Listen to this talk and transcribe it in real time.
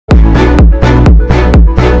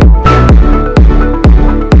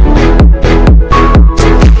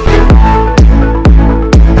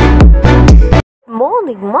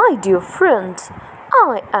My dear friends,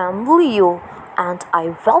 I am Leo and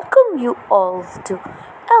I welcome you all to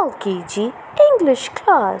LKG English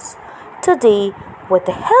class. Today, with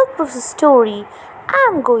the help of a story,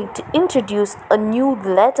 I am going to introduce a new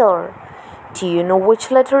letter. Do you know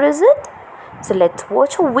which letter is it? So let's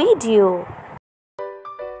watch a video.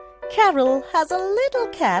 Carol has a little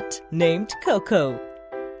cat named Coco.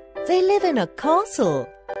 They live in a castle.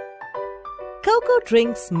 Coco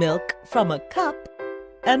drinks milk from a cup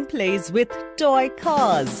and plays with toy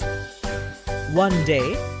cars. One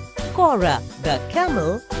day, Cora the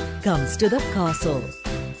camel comes to the castle.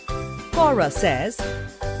 Cora says,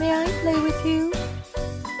 "May I play with you?"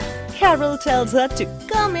 Carol tells her to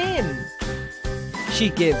come in.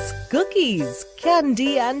 She gives cookies,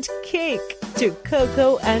 candy and cake to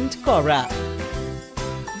Coco and Cora.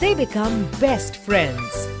 They become best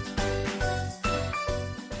friends.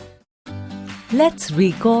 Let's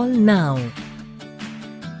recall now.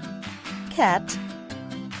 Cat,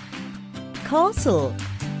 castle,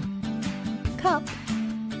 cup,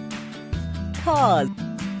 cars,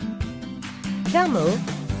 camel,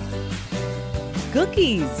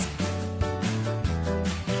 cookies,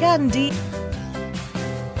 candy,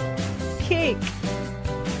 cake.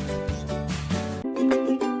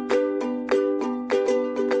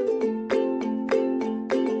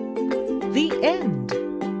 The end.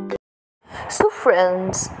 So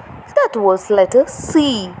friends, that was letter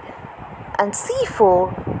C. And C for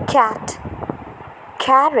cat,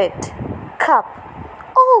 carrot, cup.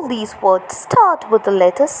 All these words start with the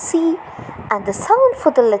letter C and the sound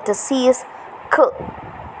for the letter C is K,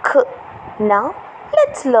 K. Now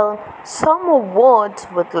let's learn some more words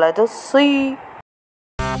with letter C.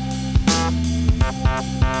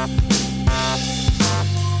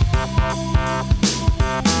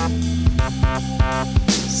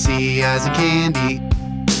 C as in candy,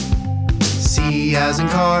 C as in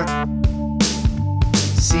car,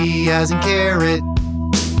 C as in carrot,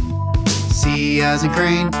 C as in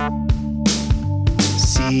crane,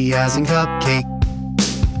 C as in cupcake,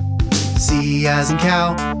 C as in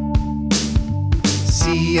cow,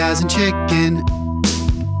 C as in chicken,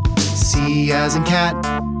 C as in cat.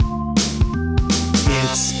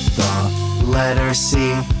 It's the letter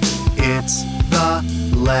C. It's the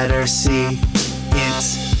letter C.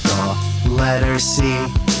 It's the letter C.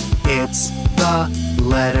 It's the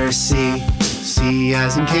letter C. C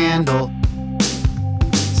as in candle,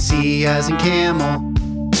 C as in camel,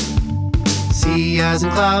 C as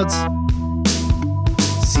in clouds,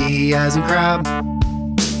 C as in crab,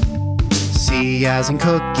 C as in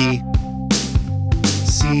cookie,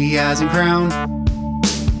 C as in crown,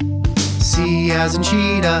 C as in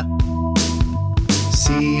cheetah,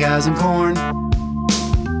 C as in corn.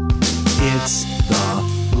 It's the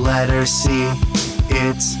letter C.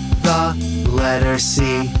 It's the letter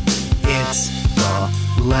C. It's the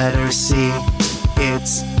letter C.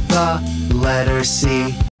 It's the letter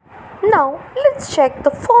C. Now let's check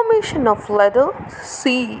the formation of letter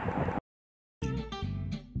C.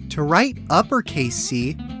 To write uppercase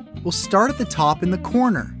C, we'll start at the top in the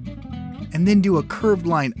corner and then do a curved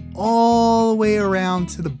line all the way around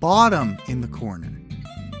to the bottom in the corner.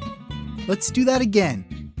 Let's do that again.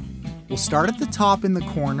 We'll start at the top in the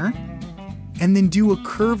corner and then do a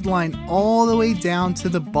curved line all the way down to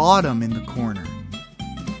the bottom in the corner.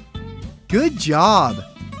 Good job!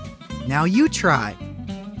 Now you try.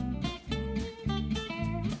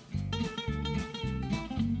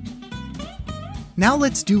 Now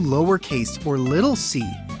let's do lowercase or little c.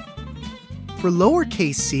 For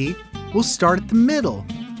lowercase c, we'll start at the middle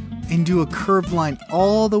and do a curved line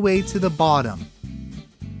all the way to the bottom.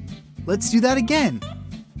 Let's do that again.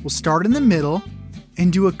 We'll start in the middle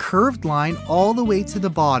and do a curved line all the way to the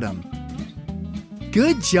bottom.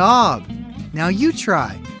 Good job! Now you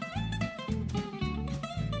try.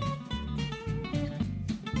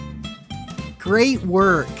 Great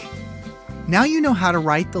work! Now you know how to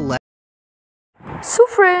write the letter. So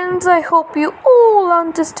friends, I hope you all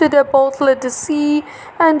understood about letter C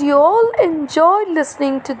and you all enjoyed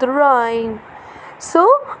listening to the rhyme. So,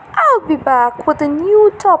 I'll be back with a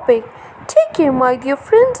new topic. Take care, my dear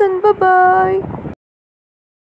friends, and bye-bye.